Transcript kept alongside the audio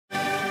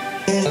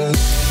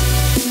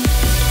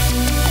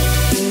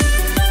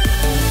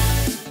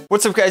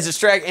What's up, guys? It's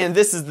Drac, and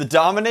this is the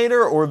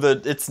Dominator, or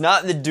it's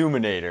not the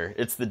Dominator.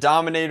 It's the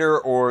Dominator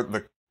or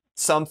the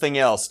something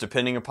else,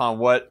 depending upon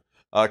what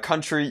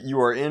country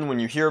you are in when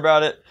you hear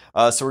about it.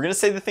 So we're going to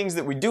say the things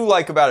that we do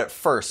like about it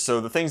first.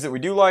 So the things that we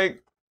do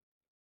like,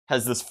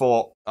 has this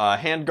full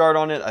hand guard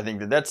on it. I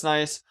think that that's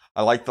nice.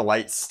 I like the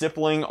light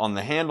stippling on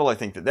the handle. I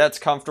think that that's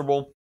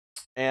comfortable.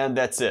 And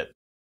that's it.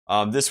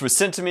 This was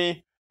sent to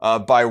me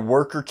by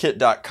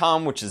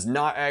workerkit.com, which is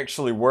not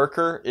actually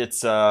Worker. It's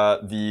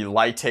the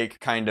Litake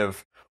kind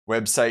of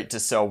website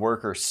to sell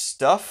worker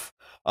stuff.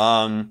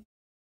 And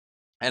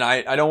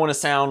I don't want to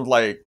sound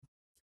like,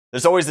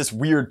 there's always this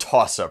weird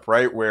toss-up,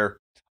 right? Where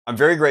I'm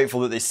very grateful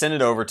that they sent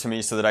it over to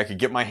me so that I could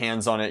get my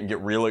hands on it and get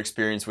real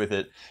experience with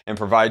it and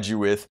provide you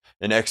with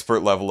an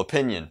expert level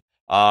opinion.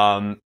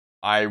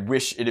 I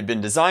wish it had been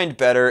designed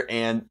better,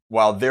 and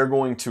while they're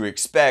going to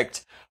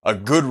expect a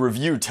good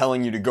review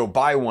telling you to go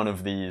buy one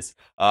of these,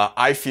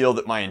 I feel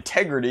that my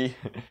integrity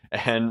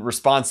and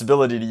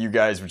responsibility to you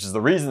guys, which is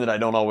the reason that I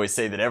don't always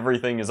say that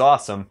everything is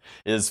awesome,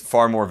 is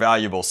far more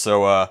valuable.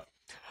 So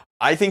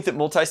I think that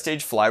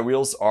multi-stage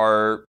flywheels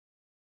are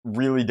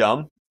really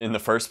dumb in the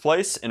first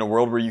place. In a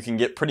world where you can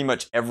get pretty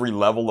much every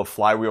level of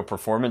flywheel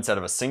performance out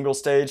of a single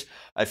stage,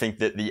 I think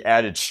that the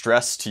added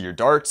stress to your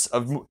darts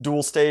of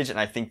dual stage, and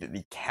I think that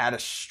the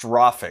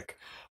catastrophic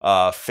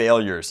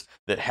failures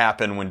that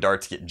happen when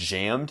darts get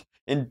jammed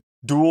in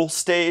dual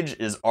stage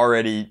is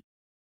already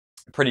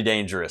pretty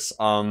dangerous.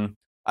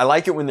 I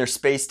like it when they're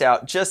spaced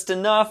out just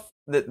enough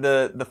that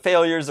the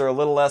failures are a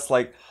little less.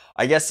 Like,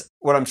 I guess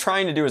what I'm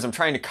trying to do is I'm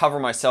trying to cover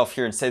myself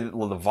here and say that the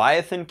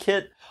Leviathan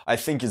kit I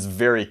think is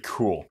very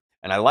cool.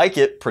 And I like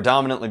it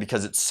predominantly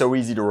because it's so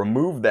easy to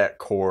remove that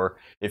core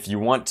if you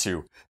want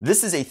to.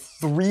 This is a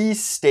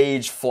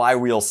 3-stage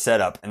flywheel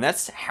setup, and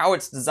that's how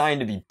it's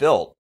designed to be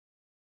built.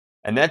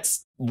 And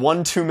that's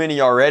one too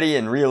many already,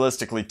 and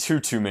realistically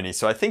two too many.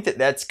 So I think that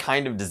that's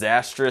kind of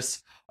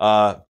disastrous.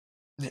 And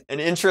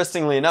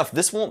interestingly enough,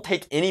 this won't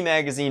take any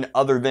magazine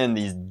other than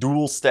these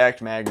dual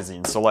stacked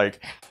magazines. So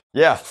like,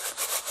 yeah,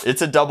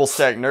 it's a double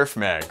stacked Nerf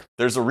mag.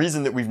 There's a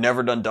reason that we've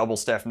never done double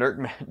stacked Nerf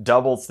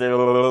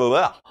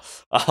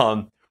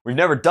we've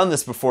never done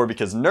this before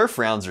because Nerf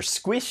rounds are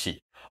squishy,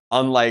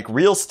 unlike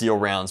real steel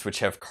rounds, which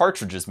have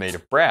cartridges made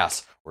of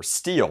brass or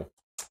steel.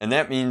 And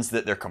that means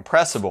that they're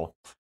compressible.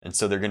 And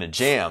so they're going to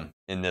jam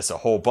in this a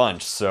whole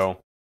bunch. So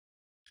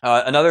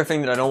another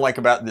thing that I don't like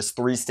about this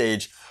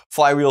 3-stage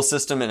flywheel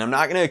system, and I'm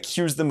not going to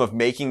accuse them of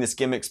making this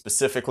gimmick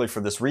specifically for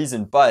this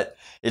reason, but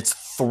it's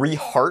 3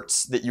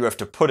 hearts that you have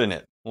to put in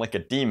it, like a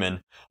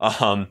demon.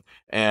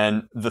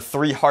 And the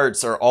 3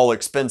 hearts are all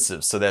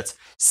expensive. So that's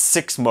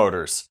 6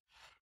 motors,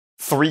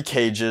 3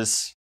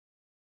 cages.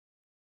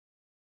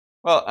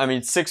 Well, I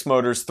mean, 6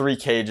 motors, 3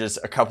 cages,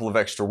 a couple of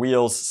extra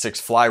wheels,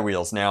 6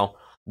 flywheels. Now,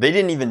 they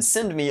didn't even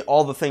send me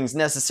all the things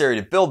necessary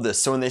to build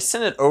this. So when they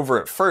sent it over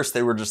at first,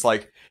 they were just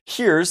like,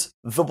 here's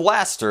the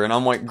blaster. And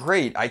I'm like,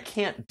 great, I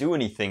can't do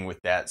anything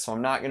with that. So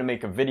I'm not going to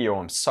make a video.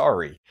 I'm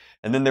sorry.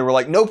 And then they were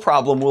like, no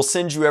problem. We'll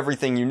send you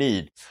everything you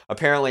need.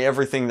 Apparently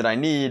everything that I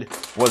need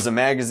was a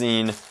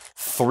magazine,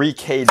 3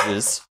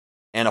 cages,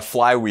 and a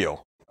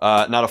flywheel.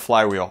 Not a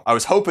flywheel. I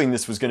was hoping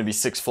this was going to be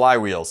 6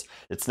 flywheels.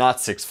 It's not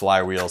 6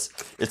 flywheels.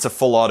 It's a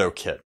full auto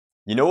kit.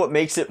 You know what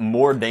makes it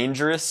more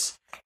dangerous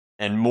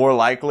and more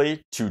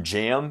likely to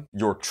jam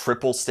your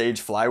triple stage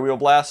flywheel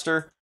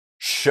blaster?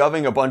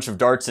 Shoving a bunch of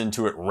darts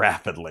into it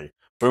rapidly.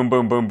 Boom,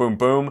 boom, boom, boom,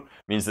 boom,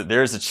 means that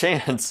there's a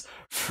chance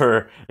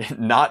for it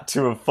not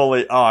to have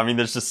fully, I mean,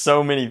 there's just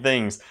so many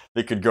things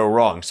that could go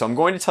wrong. So I'm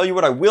going to tell you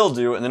what I will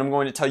do, and then I'm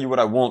going to tell you what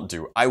I won't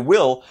do. I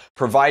will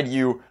provide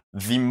you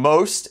the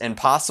most and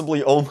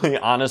possibly only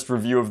honest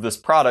review of this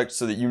product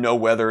so that you know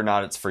whether or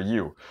not it's for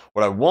you.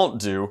 What I won't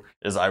do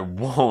is I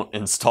won't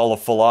install a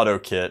full auto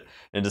kit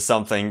into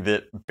something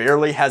that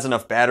barely has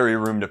enough battery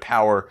room to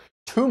power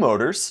 2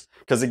 motors,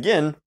 because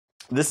again,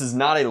 this is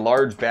not a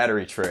large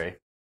battery tray.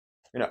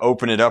 I'm going to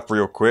open it up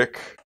real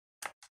quick.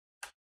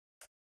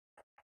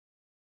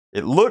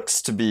 It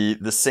looks to be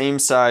the same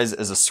size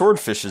as a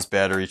Swordfish's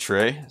battery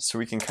tray, so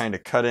we can kind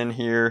of cut in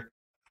here.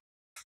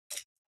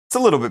 It's a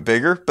little bit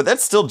bigger, but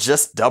that's still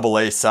just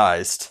AA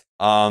sized.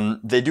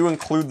 They do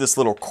include this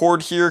little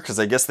cord here, because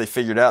I guess they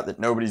figured out that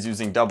nobody's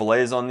using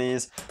AA's on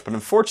these, but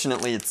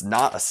unfortunately it's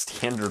not a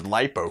standard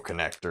LiPo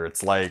connector.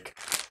 It's like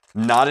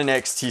not an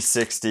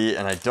XT60,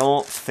 and I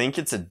don't think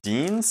it's a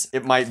Dean's.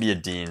 It might be a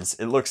Dean's.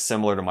 It looks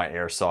similar to my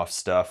Airsoft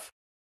stuff.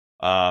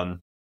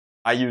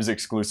 I use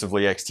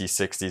exclusively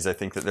XT60s. I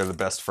think that they're the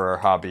best for our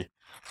hobby.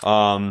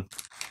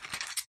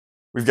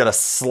 We've got a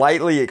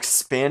slightly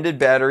expanded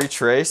battery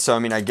tray, so I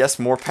mean, I guess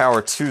more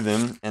power to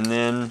them. And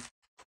then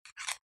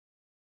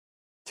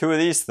 2 of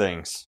these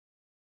things.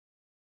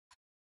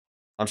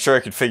 I'm sure I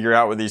could figure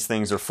out what these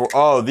things are for.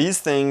 Oh, these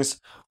things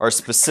are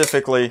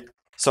specifically,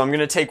 so I'm going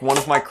to take one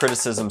of my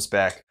criticisms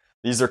back.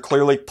 These are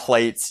clearly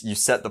plates. You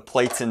set the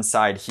plates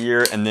inside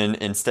here, and then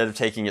instead of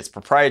taking its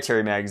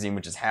proprietary magazine,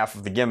 which is half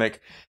of the gimmick,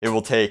 it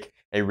will take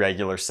a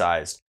regular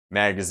sized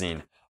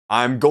magazine.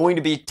 I'm going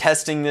to be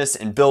testing this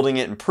and building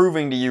it and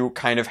proving to you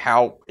kind of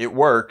how it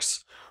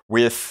works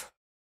with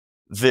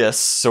this,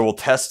 so we'll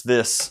test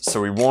this,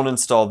 so we won't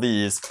install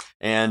these,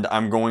 and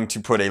I'm going to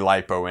put a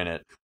LiPo in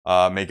it.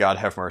 May God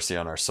have mercy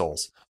on our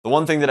souls. The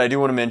one thing that I do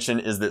want to mention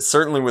is that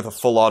certainly with a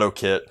full auto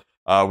kit,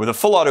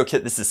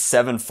 this is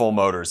 7 full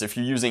motors. If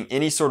you're using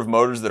any sort of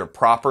motors that are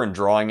proper and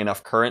drawing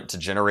enough current to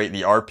generate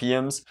the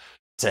RPMs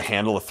to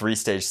handle a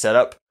 3-stage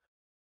setup,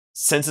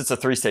 since it's a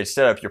 3-stage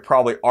setup, you're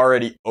probably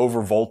already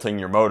overvolting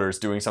your motors,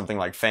 doing something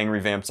like Fang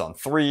revamps on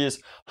 3s,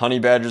 Honey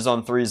Badgers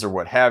on 3s, or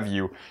what have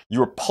you.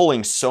 You're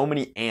pulling so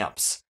many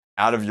amps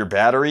out of your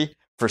battery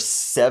for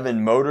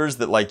 7 motors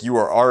that like you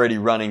are already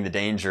running the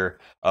danger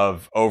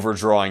of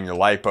overdrawing your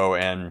LiPo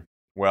and,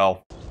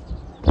 well...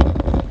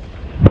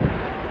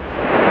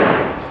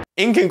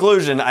 In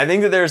conclusion, I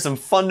think that there are some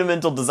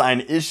fundamental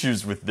design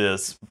issues with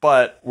this,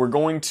 but we're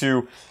going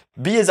to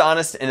be as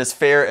honest and as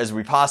fair as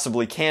we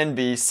possibly can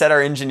be, set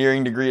our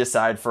engineering degree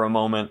aside for a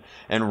moment,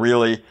 and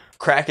really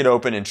crack it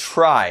open and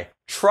try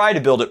to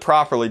build it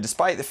properly,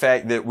 despite the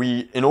fact that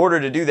we, in order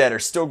to do that, are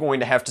still going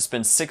to have to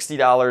spend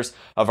 $60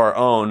 of our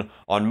own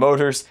on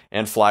motors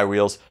and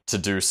flywheels to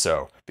do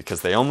so,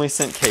 because they only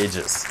sent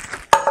cages.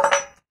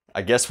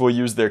 I guess we'll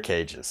use their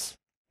cages.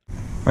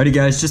 Alrighty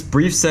guys, just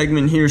brief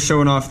segment here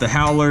showing off the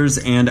Howlers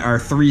and our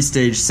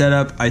 3-stage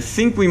setup. I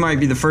think we might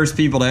be the first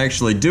people to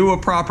actually do a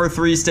proper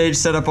 3-stage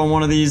setup on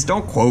one of these.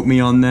 Don't quote me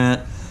on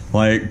that.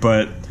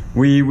 But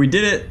we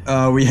did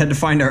it. We had to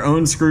find our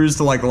own screws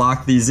to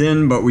lock these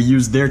in, but we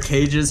used their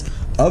cages.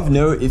 Of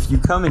note, if you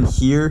come in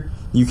here,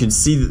 you can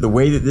see that the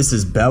way that this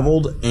is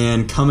beveled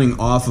and coming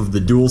off of the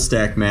dual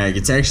stack mag,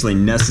 it's actually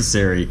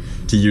necessary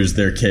to use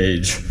their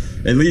cage.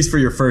 At least for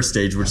your first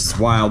stage, which is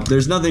wild.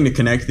 There's nothing to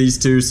connect these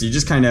two, so you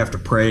just kind of have to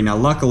pray. Now,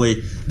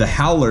 luckily, the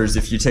Howlers,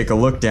 if you take a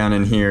look down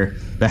in here,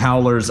 the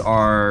Howlers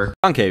are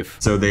concave.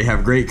 So they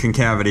have great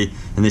concavity,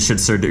 and they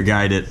should serve to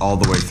guide it all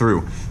the way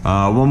through.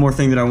 One more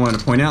thing that I wanted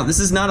to point out, this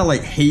is not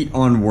a hate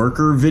on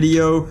worker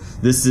video.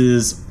 This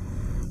is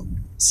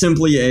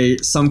simply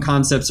some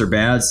concepts are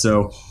bad,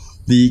 so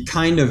the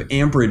kind of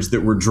amperage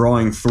that we're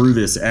drawing through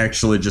this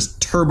actually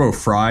just turbo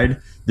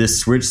fried this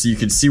switch, so you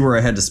can see where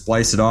I had to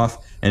splice it off,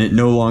 and it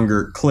no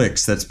longer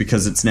clicks. That's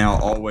because it's now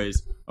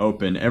always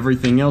open.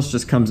 Everything else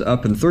just comes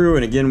up and through,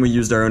 and again, we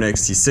used our own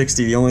XT60.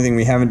 The only thing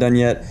we haven't done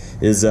yet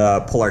is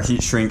pull our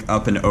heat shrink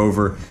up and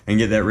over and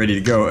get that ready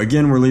to go.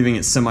 Again, we're leaving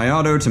it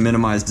semi-auto to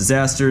minimize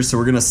disasters, so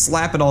we're going to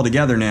slap it all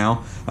together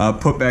now,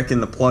 put back in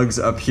the plugs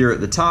up here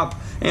at the top,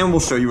 and we'll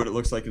show you what it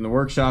looks like in the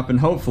workshop and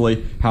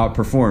hopefully how it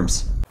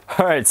performs.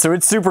 Alright, so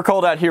it's super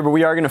cold out here, but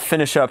we are going to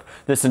finish up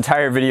this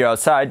entire video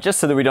outside just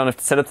so that we don't have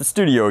to set up the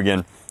studio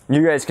again.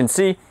 You guys can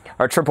see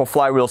our triple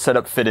flywheel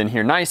setup fit in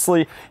here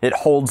nicely. It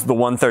holds the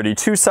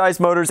 132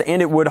 size motors,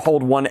 and it would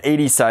hold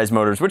 180 size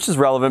motors, which is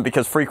relevant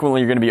because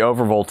frequently you're going to be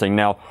overvolting.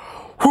 Now,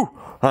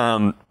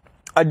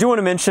 I do want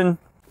to mention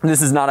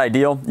this is not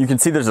ideal. You can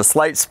see there's a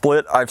slight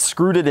split. I've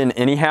screwed it in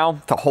anyhow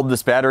to hold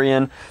this battery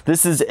in.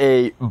 This is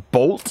a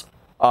bolt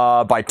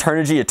by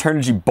Turnigy, a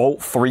Turnigy Bolt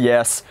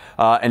 3S,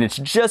 and it's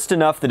just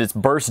enough that its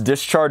burst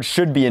discharge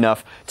should be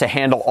enough to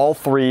handle all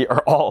 3 or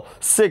all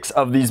 6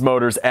 of these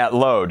motors at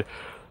load.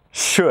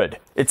 Should.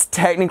 It's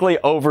technically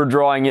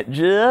overdrawing it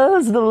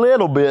just a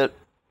little bit,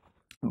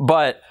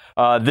 but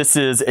this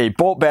is a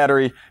bolt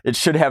battery. It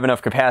should have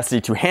enough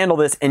capacity to handle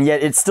this, and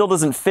yet it still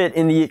doesn't fit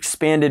in the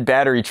expanded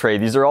battery tray.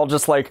 These are all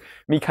just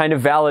me kind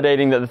of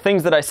validating that the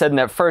things that I said in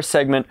that first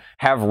segment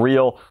have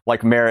real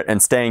merit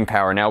and staying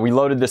power. Now, we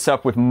loaded this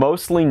up with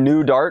mostly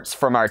new darts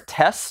from our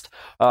test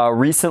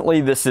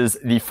recently. This is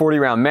the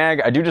 40-round mag.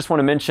 I do just want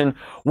to mention,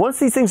 once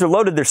these things are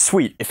loaded, they're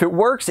sweet. If it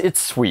works,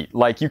 it's sweet.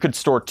 You could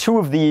store 2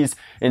 of these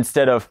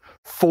instead of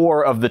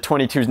 4 of the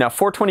 22s. Now,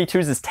 4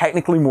 22s is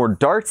technically more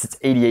darts. It's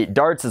 88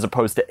 darts as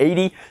opposed to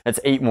 80. That's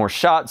 8 more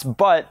shots,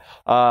 but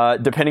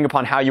depending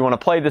upon how you want to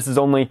play, this is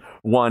only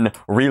 1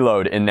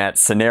 reload in that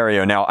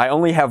scenario. Now, I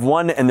only have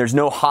 1, and there's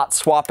no hot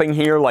swapping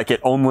here.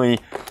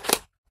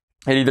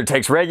 It either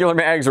takes regular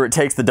mags or it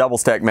takes the double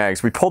stack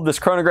mags. We pulled this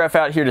chronograph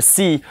out here to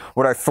see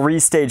what our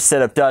 3-stage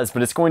setup does,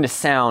 but it's going to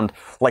sound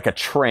like a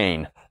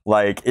train.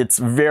 It's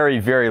very,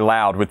 very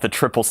loud with the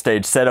triple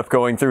stage setup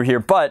going through here,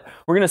 but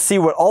we're going to see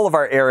what all of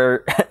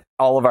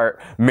our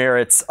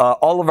merits,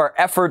 all of our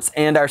efforts,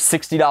 and our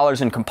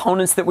 $60 in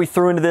components that we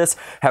threw into this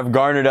have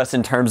garnered us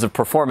in terms of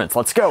performance.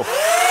 Let's go.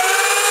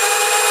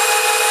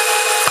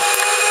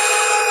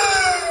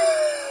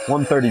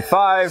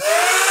 135,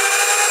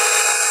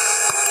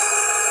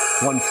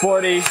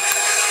 140,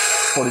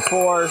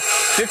 44,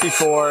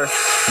 54,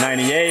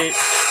 98.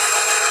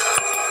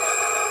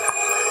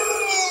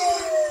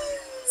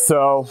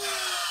 So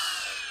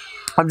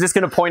I'm just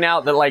going to point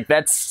out that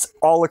that's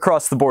all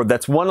across the board.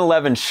 That's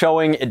 111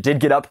 showing. It did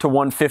get up to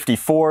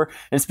 154. And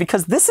it's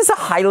because this is a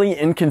highly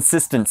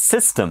inconsistent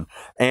system.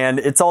 And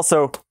it's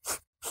also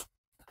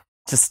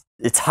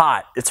it's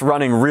hot. It's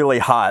running really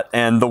hot.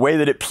 And the way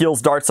that it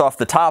peels darts off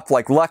the top,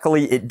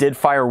 luckily it did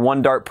fire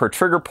 1 dart per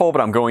trigger pull, but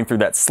I'm going through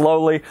that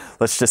slowly.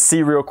 Let's just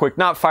see real quick.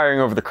 Not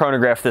firing over the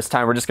chronograph this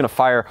time. We're just going to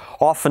fire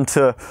off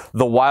into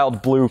the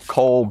wild blue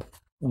cold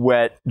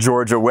wet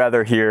Georgia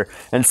weather here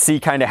and see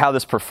kind of how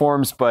this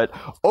performs. But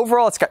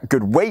overall, it's got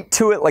good weight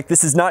to it. Like,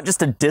 this is not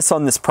just a diss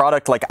on this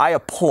product. Like, I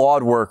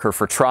applaud Worker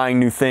for trying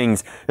new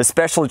things,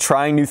 especially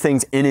trying new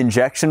things in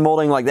injection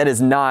molding. Like, that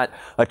is not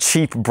a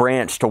cheap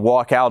branch to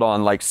walk out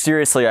on. Like,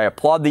 seriously, I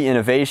applaud the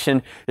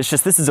innovation. It's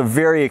just, this is a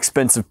very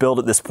expensive build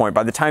at this point.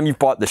 By the time you've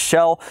bought the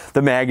shell,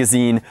 the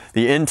magazine,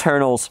 the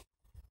internals,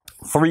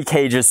 3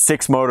 cages,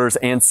 6 motors,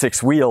 and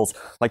 6 wheels,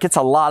 like, it's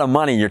a lot of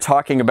money. You're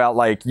talking about,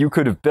 like, you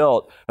could have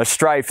built a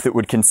Strife that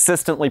would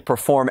consistently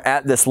perform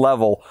at this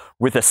level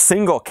with a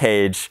single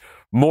cage,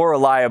 more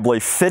reliably,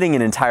 fitting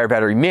an entire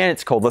battery. Man,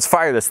 it's cold. Let's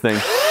fire this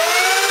thing.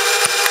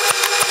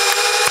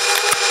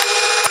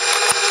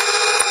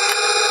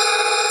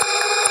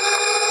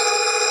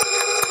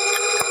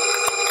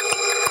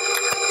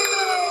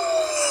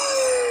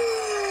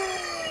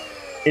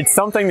 It's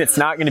something that's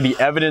not going to be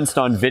evidenced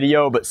on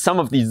video, but some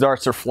of these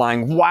darts are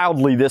flying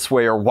wildly this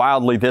way or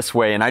wildly this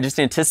way, and I just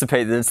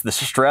anticipate that it's the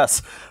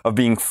stress of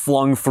being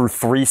flung through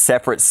 3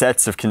 separate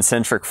sets of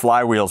concentric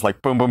flywheels,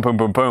 like boom, boom, boom,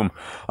 boom, boom.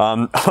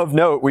 Of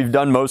note, we've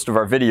done most of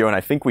our video, and I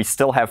think we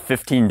still have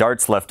 15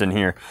 darts left in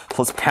here.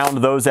 So let's pound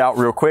those out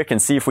real quick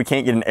and see if we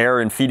can't get an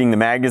error in feeding the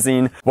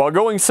magazine. While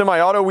going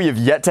semi-auto, we have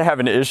yet to have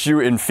an issue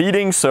in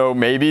feeding, so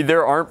maybe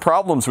there aren't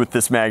problems with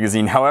this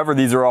magazine. However,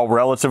 these are all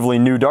relatively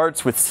new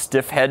darts with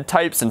stiff head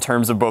types in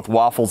terms of both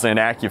waffles and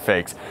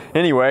AccuFakes.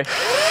 Anyway.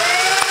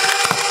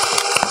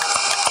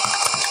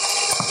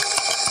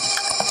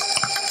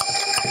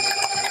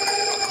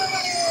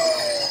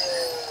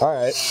 All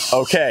right.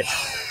 Okay.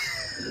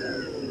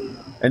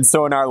 And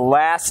so in our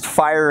last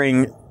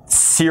firing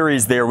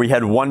series there, we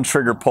had 1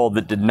 trigger pull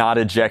that did not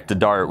eject a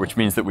dart, which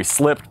means that we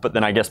slipped, but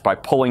then I guess by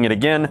pulling it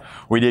again,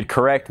 we did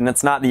correct, and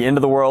that's not the end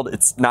of the world.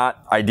 It's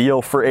not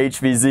ideal for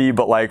HVZ,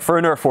 but like for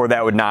a Nerf war,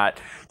 that would not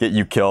get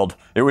you killed.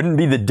 It wouldn't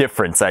be the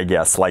difference, I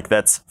guess. Like,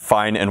 that's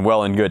fine and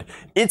well and good.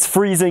 It's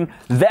freezing.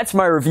 That's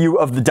my review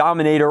of the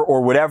Dominator,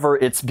 or whatever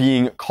it's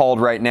being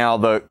called right now,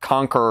 the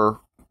Conqueror.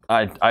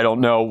 I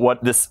don't know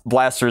what this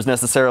blaster is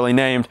necessarily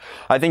named.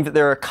 I think that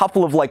there are a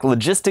couple of like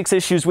logistics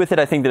issues with it.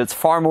 I think that it's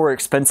far more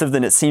expensive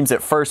than it seems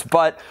at first,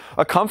 but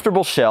a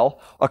comfortable shell,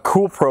 a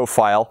cool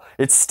profile.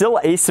 It's still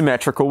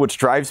asymmetrical, which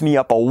drives me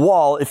up a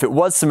wall. If it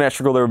was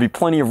symmetrical, there would be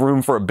plenty of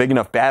room for a big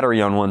enough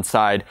battery on one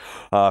side,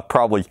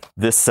 probably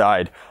this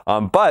side.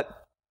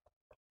 But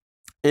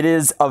it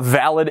is a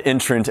valid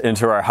entrant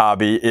into our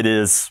hobby. It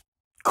is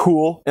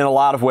cool in a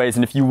lot of ways,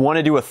 and if you want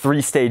to do a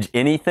 3-stage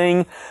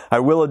anything, I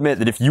will admit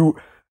that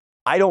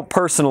I don't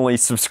personally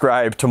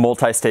subscribe to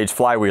multi-stage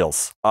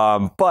flywheels,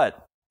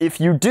 but if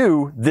you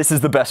do, this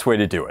is the best way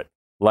to do it.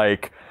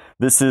 Like,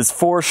 this is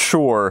for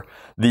sure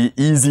the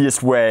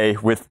easiest way,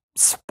 with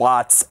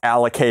spots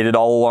allocated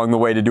all along the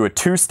way, to do a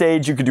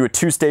 2-stage. You could do a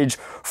 2-stage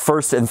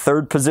first and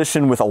third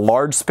position with a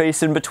large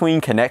space in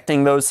between,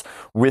 connecting those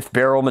with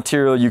barrel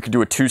material. You could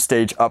do a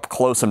 2-stage up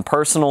close and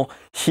personal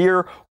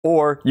here,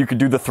 or you could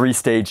do the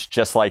 3-stage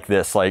just like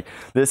this. Like,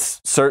 this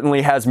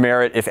certainly has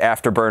merit if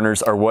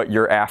afterburners are what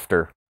you're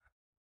after.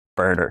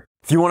 Burner.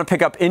 If you want to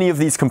pick up any of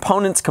these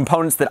components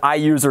that I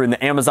use are in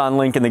the Amazon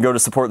link, and they go to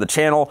support the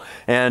channel,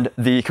 and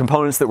the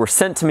components that were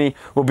sent to me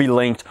will be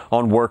linked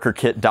on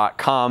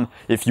workerkit.com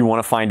if you want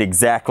to find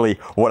exactly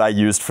what I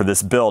used for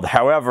this build.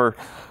 However,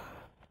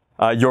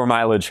 your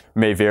mileage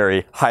may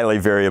vary. Highly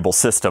variable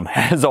system.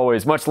 As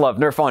always, much love.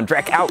 Nerf on.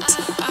 Drac out.